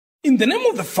In the name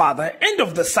of the Father, and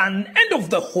of the Son, and of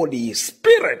the Holy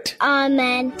Spirit.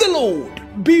 Amen. The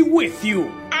Lord be with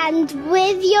you. And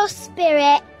with your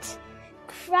spirit.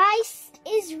 Christ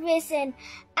is risen.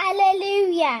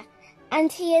 Alleluia.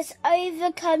 And he has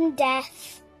overcome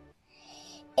death.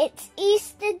 It's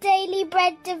Easter Daily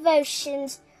Bread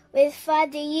Devotions with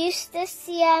Father Eustace,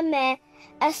 Siame,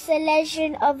 a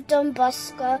Salesian of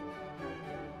Bosco.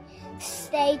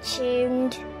 Stay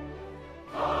tuned.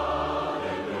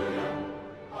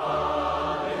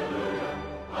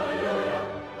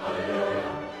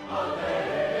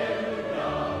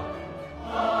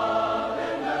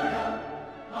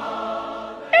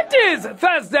 It is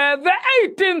Thursday, the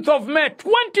 18th of May,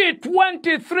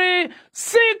 2023,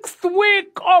 6th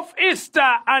week of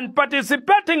Easter, and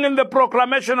participating in the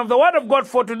proclamation of the Word of God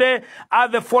for today are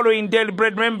the following Daily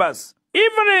Bread members.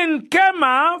 Evelyn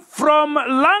Kema from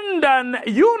London,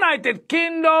 United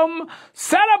Kingdom,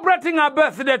 celebrating her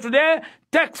birthday today,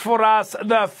 takes for us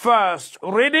the first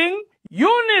reading.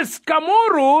 Eunice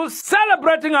Kamuru,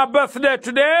 celebrating her birthday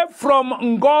today from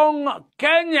Ngong,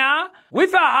 Kenya,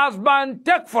 with her husband,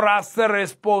 take for us the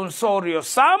responsorial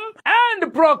psalm.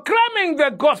 And proclaiming the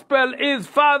gospel is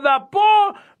Father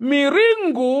Paul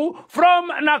Miringu from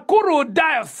Nakuru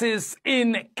Diocese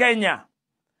in Kenya.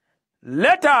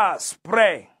 Let us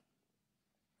pray.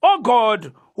 O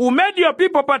God, who made your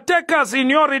people partakers in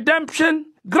your redemption,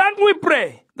 grant, we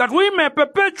pray, that we may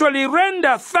perpetually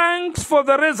render thanks for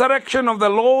the resurrection of the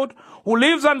Lord, who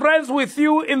lives and reigns with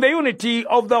you in the unity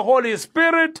of the Holy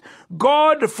Spirit,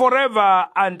 God forever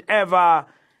and ever.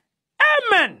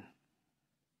 Amen.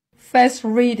 First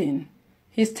reading.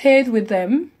 He stayed with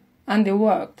them, and they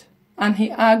worked, and he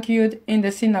argued in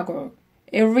the synagogue.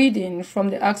 A reading from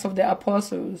the Acts of the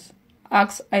Apostles,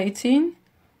 Acts 18,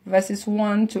 verses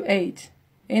 1 to 8.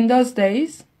 In those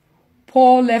days,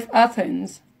 Paul left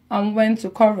Athens and went to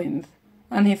Corinth,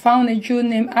 and he found a Jew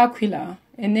named Aquila,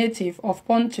 a native of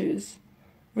Pontus,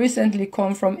 recently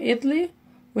come from Italy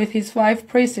with his wife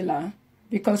Priscilla,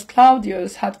 because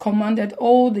Claudius had commanded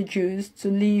all the Jews to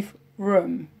leave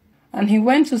Rome. And he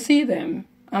went to see them,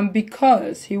 and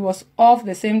because he was of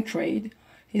the same trade,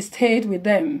 he stayed with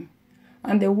them,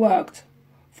 and they worked,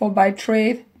 for by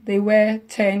trade they were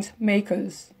tent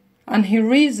makers. And he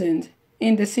reasoned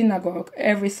in the synagogue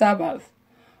every Sabbath,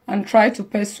 and tried to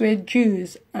persuade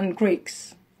Jews and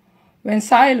Greeks. When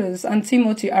Silas and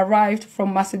Timothy arrived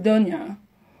from Macedonia,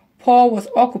 Paul was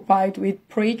occupied with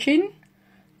preaching,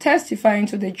 testifying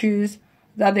to the Jews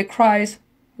that the Christ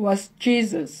was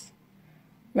Jesus.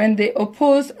 When they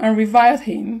opposed and reviled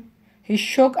him, he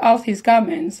shook out his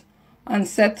garments and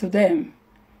said to them,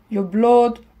 "Your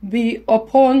blood be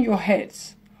upon your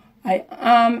heads. I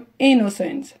am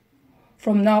innocent.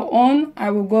 From now on I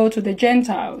will go to the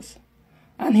Gentiles."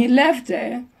 And he left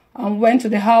there and went to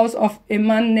the house of a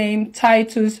man named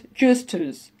Titus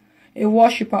Eustace, a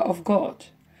worshipper of God.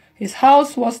 His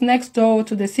house was next door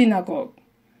to the synagogue.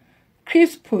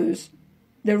 Crispus,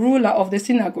 the ruler of the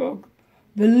synagogue,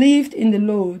 believed in the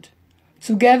Lord,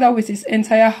 together with his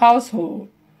entire household,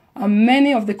 and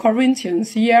many of the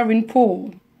Corinthians hearing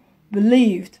Paul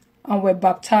believed and were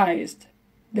baptized.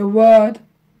 The word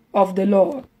of the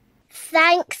Lord.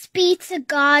 Thanks be to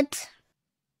God.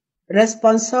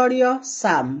 Responsorio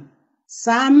Psalm.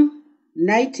 Psalm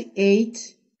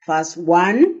 98, verse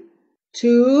 1,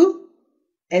 2,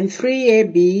 and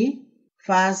 3ab,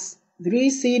 verse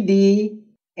 3cd,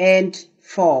 and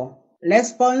 4.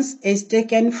 Response is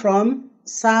taken from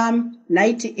Psalm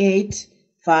 98,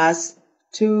 verse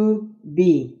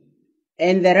 2b.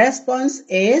 And the response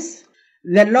is,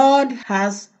 "The Lord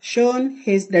has shown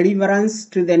his deliverance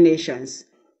to the nations."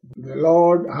 The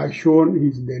Lord has shown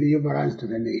his deliverance to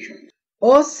the nations.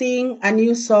 O sing a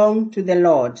new song to the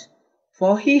Lord,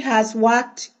 for he has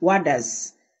worked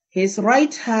wonders. His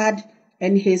right hand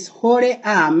and his holy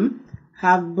arm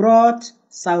have brought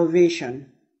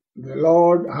salvation. The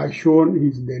Lord has shown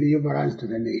his deliverance to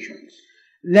the nations.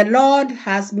 The Lord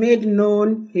has made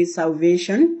known his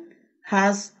salvation,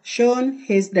 has shown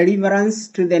his deliverance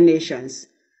to the nations.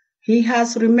 He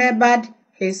has remembered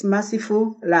his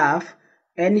merciful love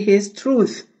and his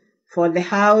truth for the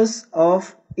house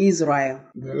of Israel.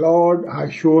 The Lord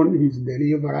has shown his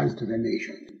deliverance to the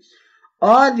nations.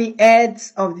 All the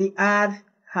ends of the earth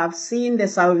have seen the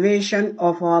salvation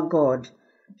of our God.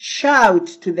 Shout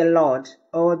to the Lord,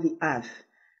 all the earth.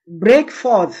 Break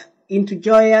forth into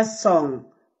joyous song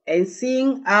and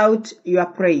sing out your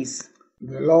praise.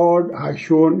 The Lord has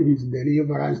shown his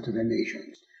deliverance to the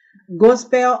nations.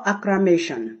 Gospel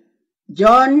acclamation.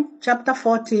 John chapter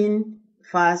 14,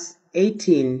 verse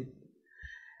 18.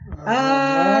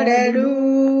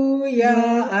 Hallelujah.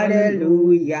 Alleluia,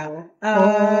 Alleluia,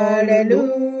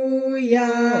 Alleluia,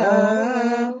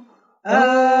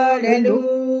 Alleluia,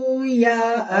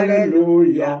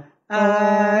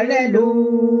 Alleluia.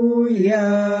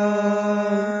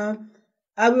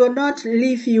 I will not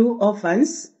leave you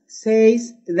orphans,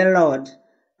 says the Lord.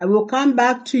 I will come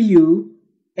back to you,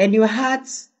 and your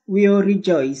hearts will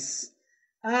rejoice.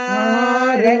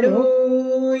 Alleluia,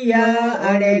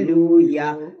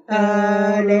 Alleluia,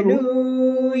 Alleluia,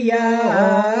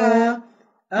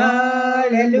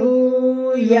 Alleluia,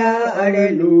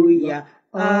 Alleluia,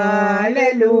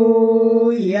 Alleluia.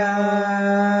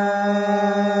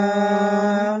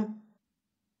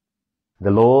 The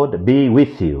Lord be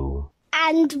with you.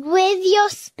 And with your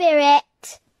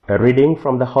spirit. A reading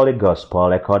from the Holy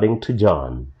Gospel according to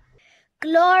John.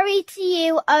 Glory to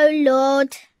you, O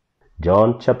Lord.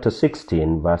 John chapter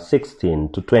 16, verse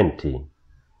 16 to 20.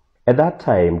 At that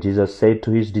time Jesus said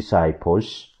to his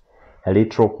disciples, "A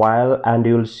little while and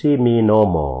you'll see me no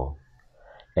more.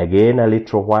 Again a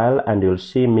little while and you'll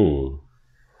see me."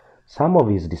 Some of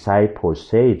his disciples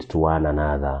said to one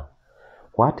another,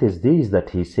 "What is this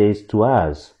that he says to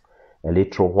us? A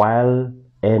little while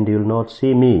and you'll not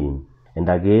see me, and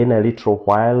again a little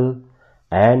while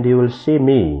and you will see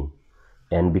me,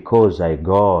 and because I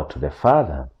go to the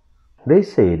Father." They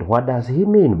said, "What does he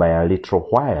mean by a little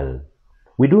while?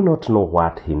 We do not know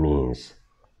what he means."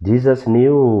 Jesus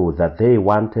knew that they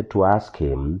wanted to ask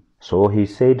him, so he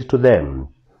said to them,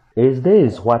 "Is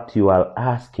this what you are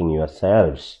asking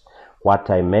yourselves?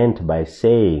 What I meant by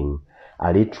saying,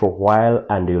 'A little while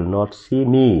and you'll not see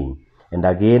me, and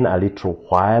again a little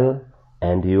while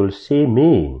and you'll see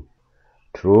me'?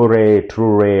 Truly,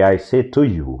 truly, I say to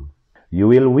you, you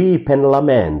will weep and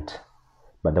lament,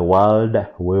 but the world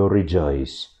will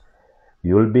rejoice.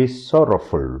 You'll be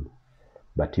sorrowful,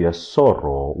 but your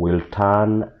sorrow will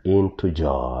turn into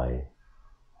joy."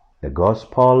 The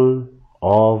Gospel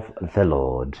of the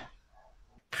Lord.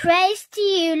 Praise to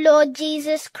you, Lord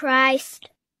Jesus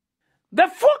Christ. The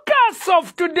focus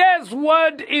of today's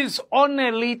word is on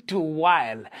a little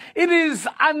while. It is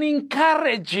an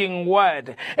encouraging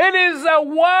word. It is a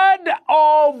word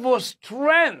of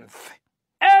strength.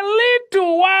 A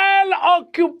little while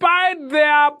occupied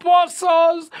the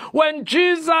apostles when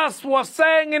Jesus was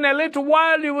saying, "In a little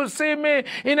while you will see me,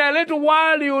 in a little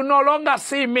while you will no longer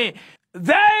see me."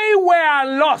 They were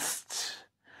lost.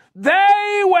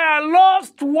 They were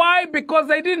lost. Why? Because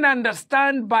they didn't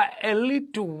understand by a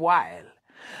little while.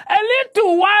 A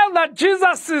little while that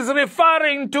Jesus is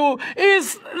referring to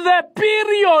is the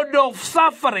period of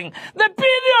suffering. The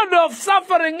period of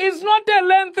suffering is not a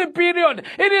lengthy period.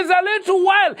 It is a little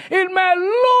while. It may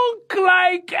look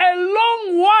like a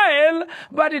long while,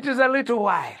 but it is a little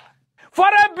while. For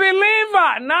a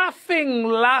believer, nothing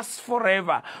lasts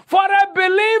forever. For a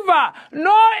believer,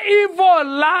 no evil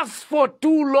lasts for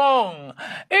too long.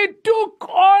 It took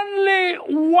only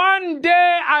 1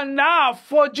 day and a half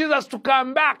for Jesus to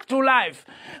come back to life.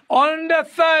 On the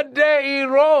third day, he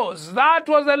rose. That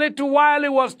was a little while he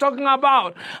was talking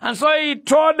about. And so he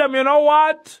told them, "You know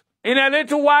what? In a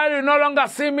little while, you no longer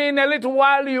see me. In a little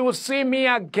while, you will see me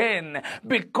again.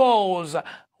 Because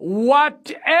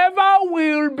whatever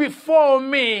will befall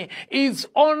me is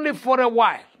only for a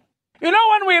while." You know,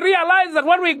 when we realize that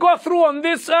what we go through on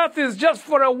this earth is just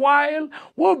for a while,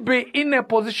 we'll be in a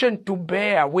position to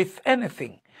bear with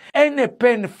anything, any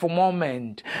painful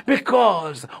moment,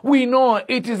 because we know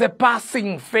it is a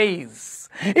passing phase.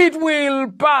 It will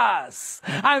pass.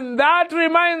 And that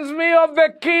reminds me of the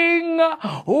king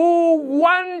who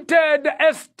wanted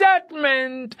a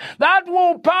statement that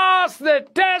will pass the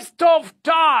test of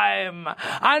time.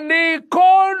 And he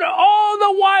called all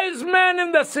the wise men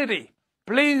in the city.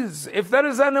 "Please, if there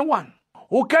is anyone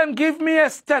who can give me a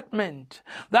statement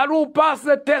that will pass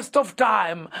the test of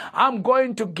time, I'm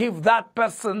going to give that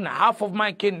person half of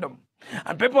my kingdom."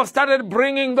 And people started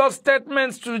bringing those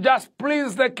statements to just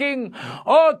please the king.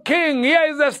 "Oh, king, here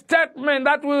is a statement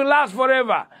that will last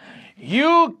forever.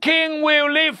 You, king, will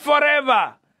live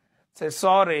forever." Say,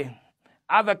 "Sorry,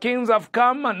 other kings have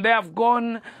come and they have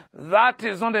gone. That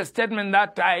is not a statement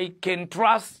that I can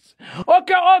trust."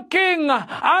 "Okay, oh, king,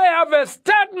 I have a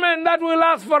statement that will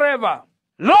last forever.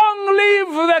 Long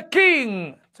live the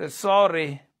king." Say,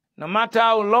 "Sorry, no matter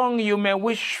how long you may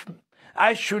wish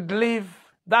I should live,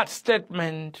 that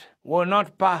statement will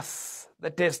not pass the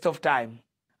test of time."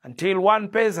 Until one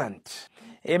peasant,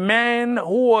 a man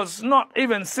who was not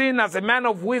even seen as a man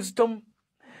of wisdom,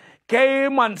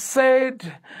 came and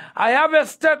said, "I have a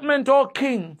statement, O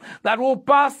king, that will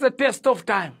pass the test of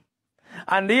time.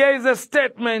 And here is a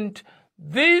statement,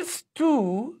 this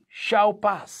too shall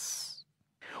pass."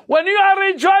 When you are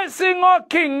rejoicing, O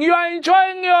King, you are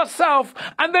enjoying yourself,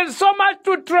 and there's so much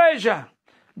to treasure.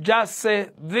 Just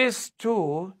say, this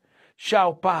too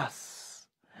shall pass.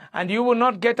 And you will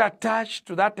not get attached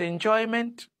to that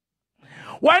enjoyment.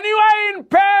 When you are in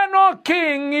pain, O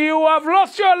King, you have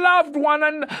lost your loved one,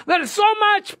 and there's so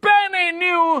much pain in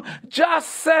you, just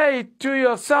say to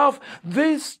yourself,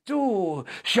 this too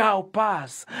shall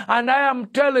pass. And I am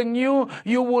telling you,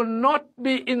 you will not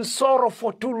be in sorrow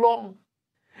for too long.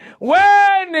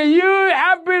 When you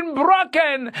have been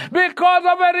broken because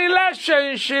of a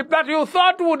relationship that you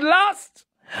thought would last,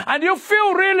 and you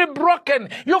feel really broken,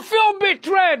 you feel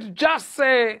betrayed, just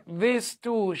say, this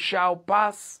too shall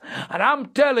pass. And I'm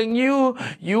telling you,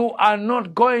 you are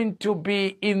not going to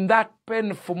be in that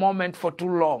painful moment for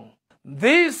too long.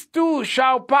 This too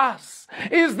shall pass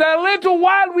is the little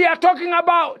while we are talking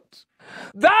about.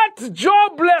 That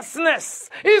joblessness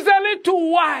is a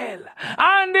little while,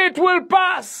 and it will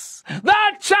pass.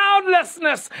 That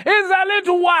childlessness is a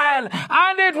little while,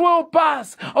 and it will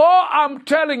pass. Oh, I'm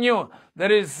telling you,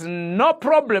 there is no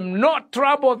problem, no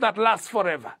trouble that lasts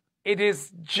forever. It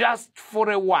is just for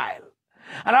a while.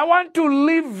 And I want to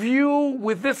leave you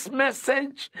with this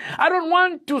message. I don't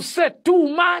want to say too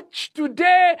much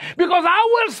today, because I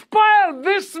will spoil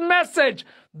this message.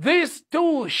 This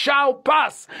too shall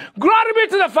pass. Glory be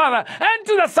to the Father, and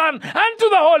to the Son, and to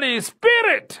the Holy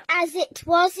Spirit. As it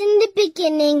was in the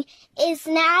beginning, is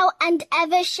now, and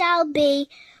ever shall be,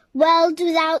 world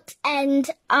without end.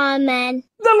 Amen.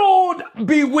 The Lord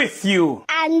be with you.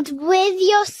 And with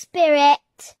your spirit.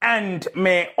 And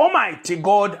may Almighty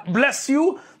God bless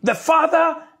you, the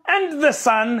Father, and the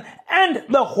Son, and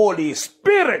the Holy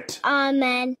Spirit.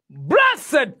 Amen.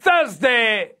 Blessed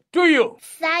Thursday to you.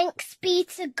 Thanks be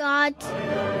to God.